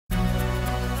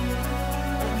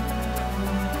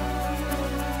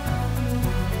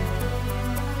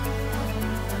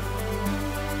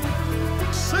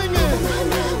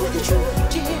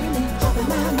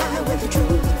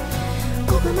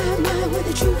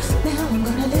the truth. Now I'm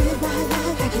gonna live my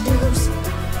life like it does.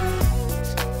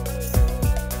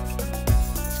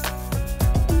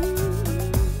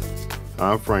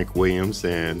 I'm Frank Williams,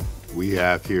 and we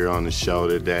have here on the show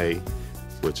today,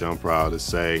 which I'm proud to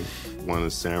say, one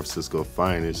of San Francisco's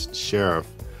finest, Sheriff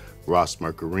Ross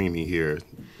Mirkarimi here.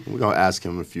 We're going to ask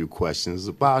him a few questions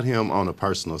about him on a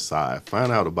personal side,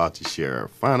 find out about the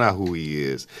sheriff, find out who he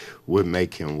is, what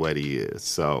make him what he is.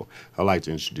 So I'd like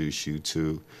to introduce you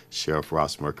to Sheriff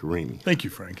Ross Mirkarimi. Thank you,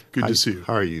 Frank. Good to see you.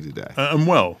 How are you today? I'm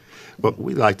well. But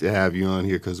we'd like to have you on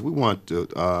here because we want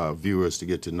the viewers to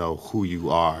get to know who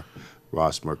you are,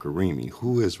 Ross Mirkarimi.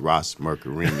 Who is Ross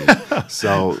Mirkarimi?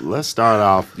 So let's start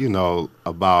off,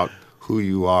 about who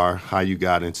you are, how you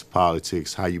got into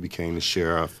politics, how you became the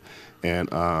sheriff, and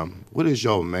what is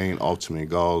your main ultimate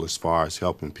goal as far as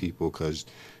helping people? Because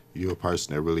you're a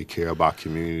person that really care about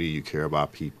community, you care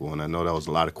about people, and I know that was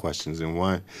a lot of questions in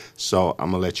one, so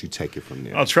I'm going to let you take it from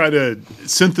there. I'll try to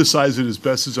synthesize it as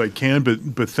best as I can,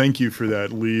 but thank you for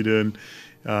that lead-in.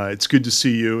 It's good to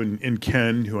see you and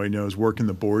Ken, who I know is working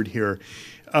the board here.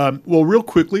 Well, real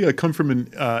quickly, I come from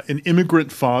an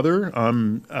immigrant father.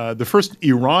 I'm the first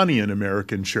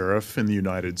Iranian-American sheriff in the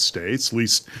United States, at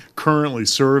least currently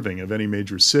serving of any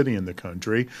major city in the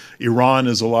country. Iran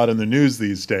is a lot in the news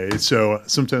these days, so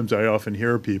sometimes I often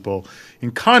hear people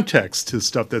in context to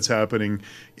stuff that's happening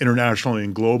internationally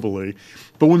and globally.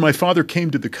 But when my father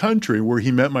came to the country, where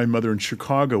he met my mother in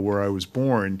Chicago, where I was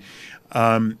born,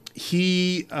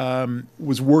 he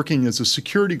was working as a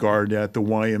security guard at the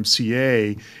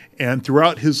YMCA, and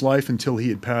throughout his life until he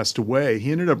had passed away,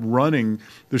 he ended up running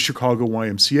the Chicago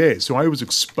YMCA. So I was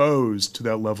exposed to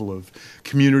that level of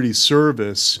community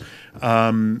service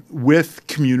with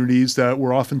communities that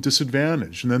were often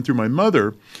disadvantaged. And then through my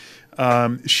mother,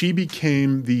 she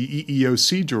became the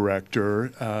EEOC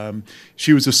director.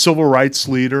 She was a civil rights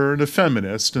leader and a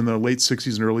feminist in the late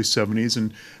 60s and early 70s,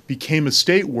 and became a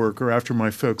state worker after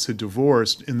my folks had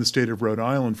divorced in the state of Rhode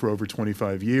Island for over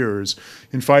 25 years,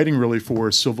 and fighting really for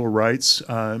civil rights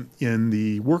in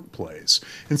the workplace.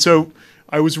 And so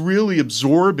I was really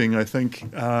absorbing, I think,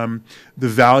 the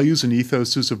values and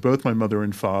ethoses of both my mother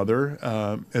and father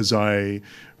as I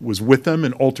was with them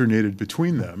and alternated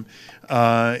between them.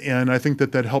 And I think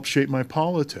that helped shape my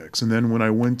politics. And then when I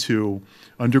went to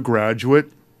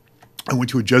undergraduate, I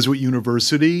went to a Jesuit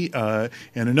university and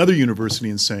another university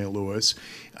in St. Louis,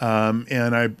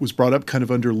 and I was brought up kind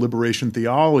of under liberation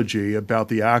theology about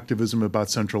the activism about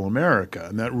Central America,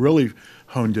 and that really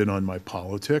honed in on my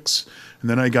politics. And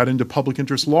then I got into public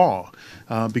interest law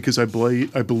because I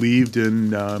believed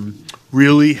in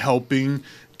really helping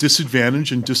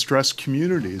disadvantaged and distressed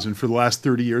communities, and for the last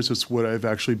 30 years, that's what I've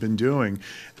actually been doing.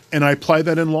 And I apply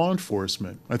that in law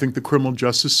enforcement. I think the criminal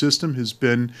justice system has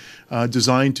been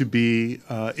designed to be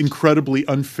incredibly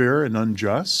unfair and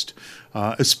unjust,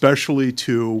 especially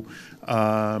to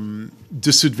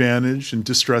disadvantaged and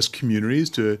distressed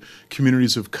communities, to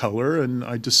communities of color. And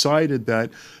I decided that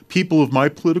people of my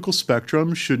political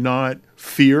spectrum should not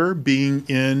fear being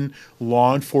in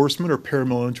law enforcement or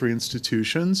paramilitary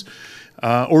institutions,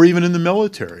 or even in the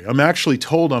military. I'm actually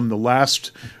told I'm the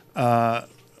last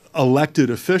elected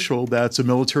official that's a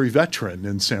military veteran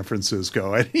in San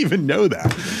Francisco. I didn't even know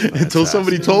that until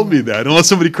somebody told me that, unless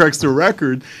somebody corrects their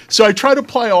record. So I try to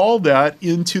apply all that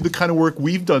into the kind of work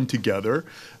we've done together.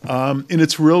 And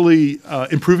it's really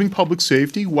improving public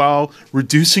safety while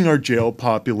reducing our jail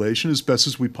population as best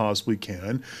as we possibly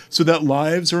can so that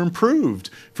lives are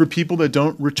improved for people that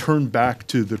don't return back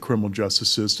to the criminal justice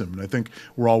system. And I think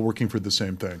we're all working for the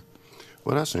same thing.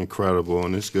 Well, that's incredible,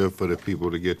 and it's good for the people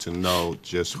to get to know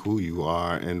just who you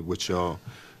are, and with your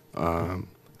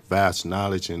vast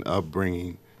knowledge and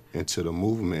upbringing into the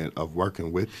movement of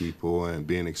working with people and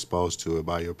being exposed to it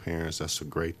by your parents. That's a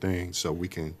great thing. So we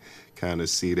can kind of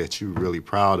see that you're really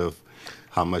proud of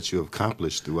how much you've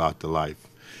accomplished throughout the life.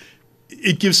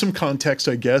 It gives some context,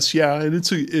 I guess, yeah, and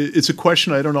it's a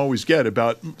question I don't always get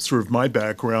about sort of my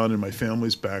background and my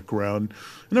family's background.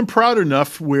 And I'm proud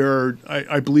enough where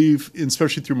I believe,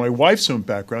 especially through my wife's own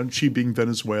background, she being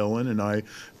Venezuelan and I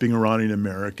being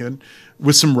Iranian-American,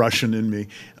 with some Russian in me,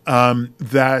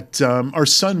 that our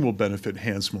son will benefit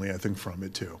handsomely, I think, from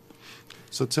it too.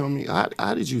 So tell me,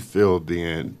 how did you feel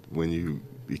then when you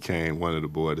became one of the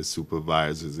board of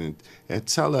supervisors? And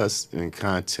tell us in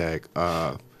context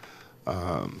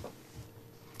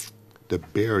the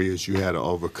barriers you had to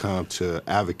overcome to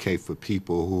advocate for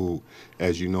people who,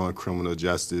 as you know, in criminal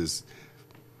justice,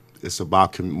 it's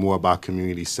about more about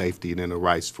community safety than the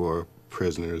rights for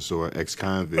prisoners or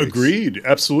ex-convicts. Agreed.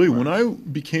 Absolutely. When I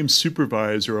became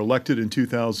supervisor, elected in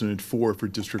 2004 for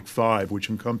District 5, which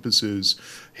encompasses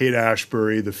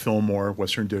Haight-Ashbury, the Fillmore,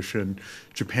 Western Addition,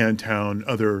 Japantown,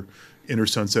 other Inner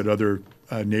Sunset, other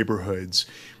neighborhoods,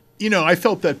 I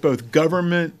felt that both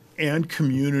government and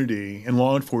community and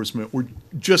law enforcement were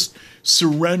just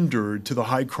surrendered to the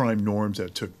high crime norms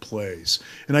that took place.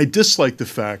 And I disliked the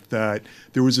fact that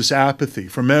there was this apathy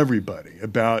from everybody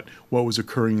about what was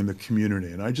occurring in the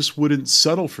community. And I just wouldn't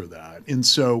settle for that. And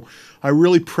so I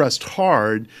really pressed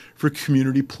hard for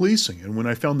community policing. And when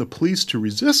I found the police to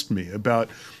resist me about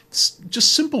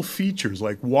just simple features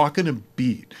like walking a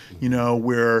beat,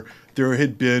 where there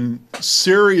had been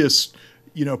serious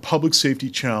public safety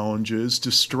challenges,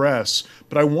 distress,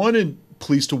 but I wanted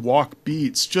police to walk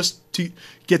beats just to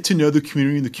get to know the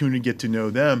community and the community get to know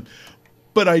them.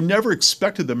 But I never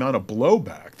expected the amount of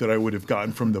blowback that I would have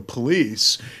gotten from the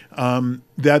police,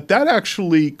 that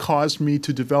actually caused me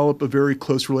to develop a very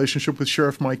close relationship with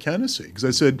Sheriff Mike Hennessy. Because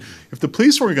I said, if the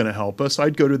police weren't going to help us,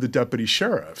 I'd go to the deputy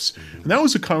sheriffs. And that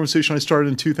was a conversation I started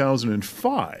in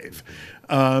 2005.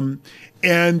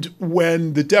 And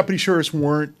when the deputy sheriffs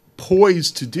weren't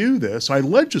poised to do this, I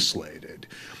legislated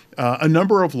a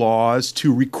number of laws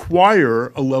to require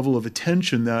a level of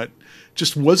attention that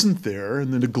just wasn't there,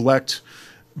 and the neglect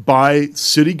by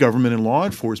city government and law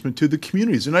enforcement to the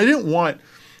communities. And I didn't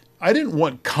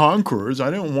want conquerors. I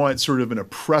didn't want sort of an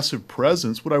oppressive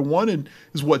presence. What I wanted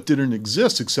is what didn't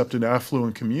exist except in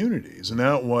affluent communities, and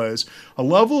that was a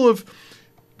level of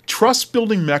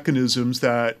trust-building mechanisms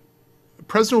that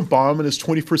President Obama and his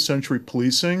 21st century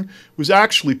policing was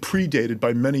actually predated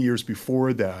by many years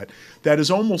before that. That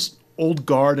is almost old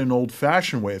guard and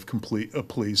old-fashioned way of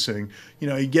policing.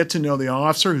 You get to know the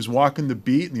officer who's walking the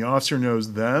beat, and the officer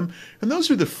knows them. And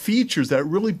those are the features that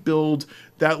really build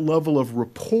that level of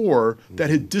rapport that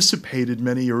had dissipated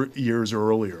many years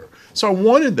earlier. So I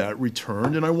wanted that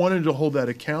returned, and I wanted to hold that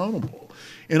accountable.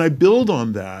 And I build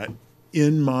on that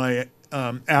in my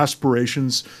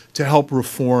aspirations to help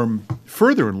reform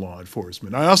further in law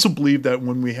enforcement. I also believe that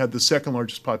when we had the second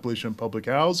largest population in public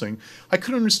housing, I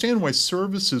couldn't understand why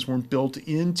services weren't built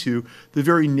into the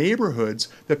very neighborhoods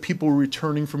that people were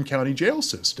returning from county jail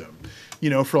system.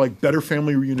 For like better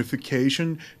family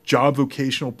reunification, job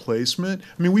vocational placement.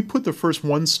 I mean, we put the first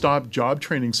one-stop job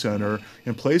training center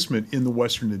and placement in the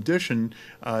Western Addition,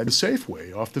 the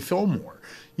Safeway off the Fillmore.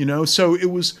 So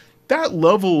it was that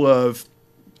level of,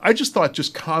 I just thought,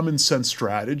 just common sense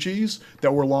strategies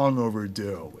that were long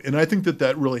overdue. And I think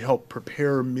that really helped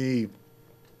prepare me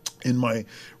in my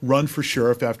run for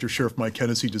sheriff after Sheriff Mike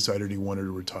Hennessy decided he wanted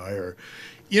to retire.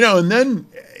 And then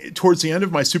towards the end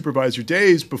of my supervisor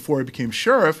days, before I became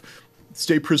sheriff,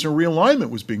 state prisoner realignment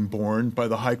was being borne by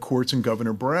the high courts and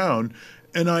Governor Brown.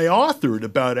 And I authored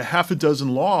about a half a dozen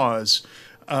laws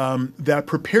that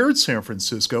prepared San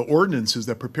Francisco, ordinances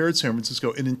that prepared San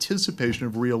Francisco in anticipation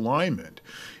of realignment.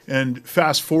 And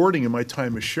fast forwarding in my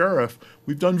time as sheriff,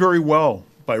 we've done very well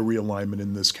by realignment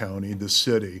in this county, this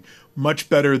city, much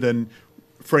better than,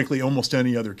 frankly, almost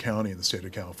any other county in the state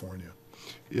of California.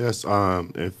 Yes,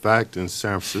 in fact, in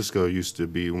San Francisco used to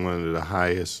be one of the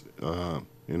highest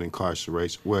in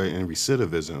incarceration, in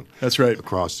recidivism. That's right.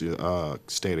 Across the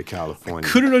state of California.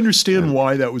 Couldn't understand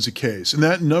why that was the case. And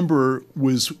that number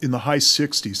was in the high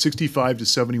 60s, 65 to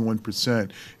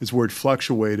 71% is where it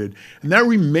fluctuated. And that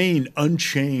remained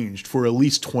unchanged for at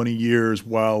least 20 years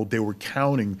while they were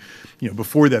counting.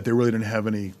 Before that, they really didn't have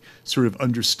any sort of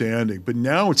understanding. But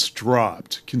now it's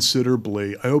dropped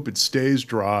considerably. I hope it stays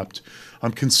dropped.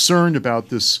 I'm concerned about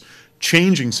this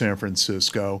changing San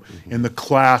Francisco and the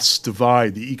class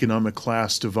divide, the economic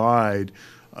class divide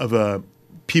of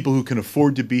people who can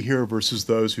afford to be here versus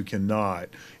those who cannot,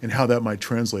 and how that might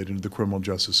translate into the criminal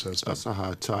justice system. That's a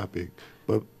hot topic.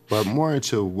 But more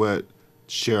into what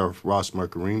Sheriff Ross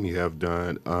Mirkarimi have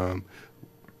done,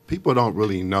 people don't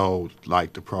really know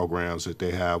like the programs that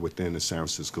they have within the San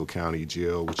Francisco County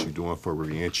Jail, what you're doing for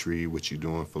reentry, what you're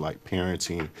doing for like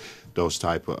parenting, those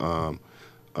type of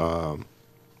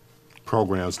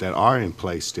programs that are in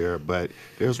place there. But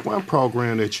there's one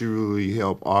program that you really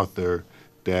help author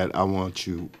that I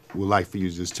would like for you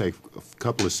to just take a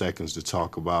couple of seconds to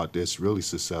talk about. That's really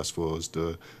successful is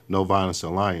the No Violence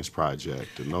Alliance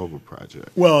Project, the NOVA Project.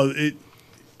 Well,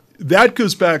 that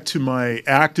goes back to my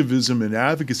activism and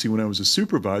advocacy when I was a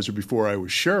supervisor before I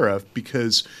was sheriff,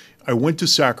 because I went to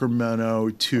Sacramento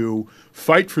to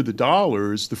fight for the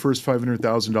dollars, the first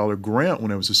 $500,000 grant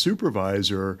when I was a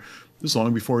supervisor this is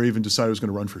long before I even decided I was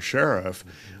going to run for sheriff,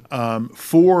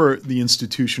 for the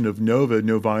institution of NOVA,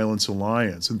 No Violence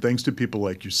Alliance. And thanks to people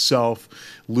like yourself,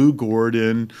 Lou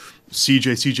Gordon,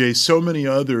 CJ, so many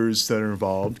others that are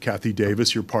involved, Kathy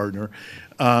Davis, your partner,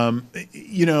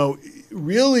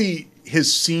 really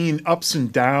has seen ups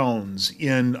and downs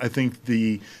in, I think,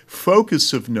 the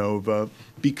focus of NOVA,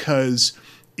 because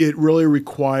it really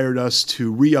required us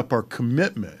to re-up our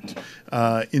commitment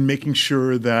in making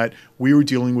sure that we were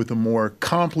dealing with a more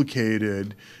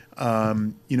complicated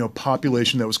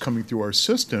population that was coming through our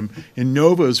system. And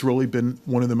NOVA has really been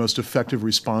one of the most effective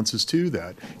responses to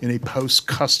that in a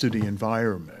post-custody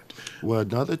environment. Well,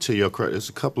 another to your credit, there's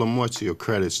a couple of more to your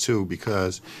credits too,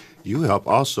 because you help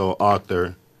also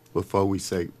author, before we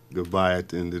say goodbye at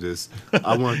the end of this,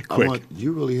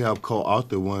 you really helped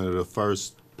co-author one of the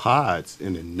first pods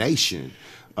in the nation,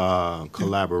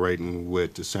 collaborating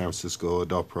with the San Francisco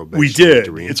Adult Probation. We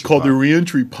did. The it's called the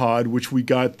Reentry Pod, which we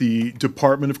got the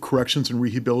Department of Corrections and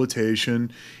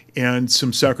Rehabilitation and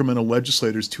some Sacramento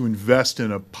legislators to invest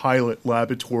in a pilot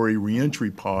laboratory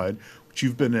reentry pod, which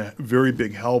you've been a very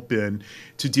big help in,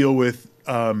 to deal with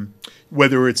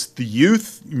whether it's the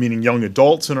youth, meaning young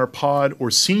adults in our pod,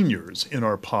 or seniors in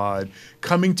our pod,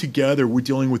 coming together. We're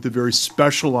dealing with the very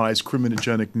specialized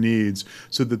criminogenic needs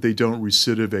so that they don't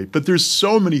recidivate. But there's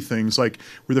so many things, like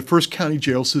we're the first county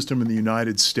jail system in the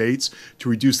United States to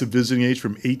reduce the visiting age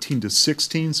from 18 to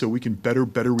 16 so we can better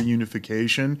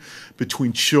reunification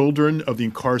between children of the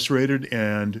incarcerated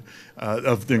and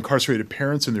of the incarcerated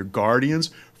parents and their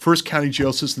guardians. First county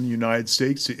jail system in the United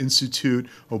States to institute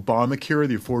Obamacare,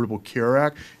 the Affordable Care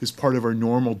Act, is part of our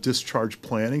normal discharge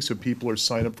planning, so people are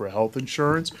signed up for health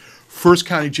insurance. First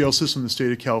county jail system in the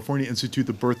state of California to institute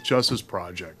the Birth Justice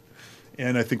Project.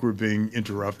 And I think we're being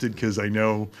interrupted because I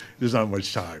know there's not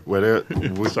much time. Well,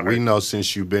 we know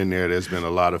since you've been there's been a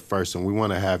lot of firsts, and we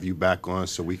want to have you back on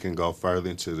so we can go further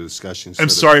into the discussion. I'm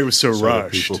sorry it was so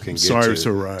rushed. People can get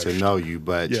to know you,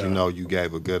 but you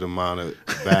gave a good amount of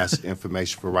vast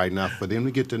information for right now for them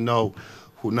to get to know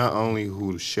not only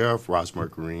who Sheriff Ross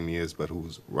Mirkarimi is, but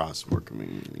who's Ross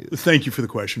Mirkarimi is. Thank you for the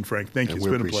question, Frank. Thank you. It's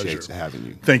been a pleasure. We appreciate having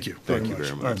you. Thank you. Thank you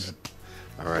very much.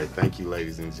 All right. Thank you,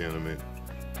 ladies and gentlemen.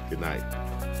 Good night.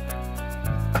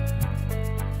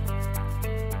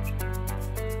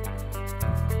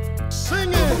 Sing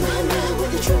it. Open my mind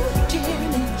with the truth, dear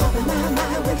me. Open my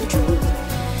mind with the truth.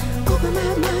 Open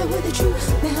my mind with the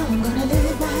truth. Now I'm gonna live.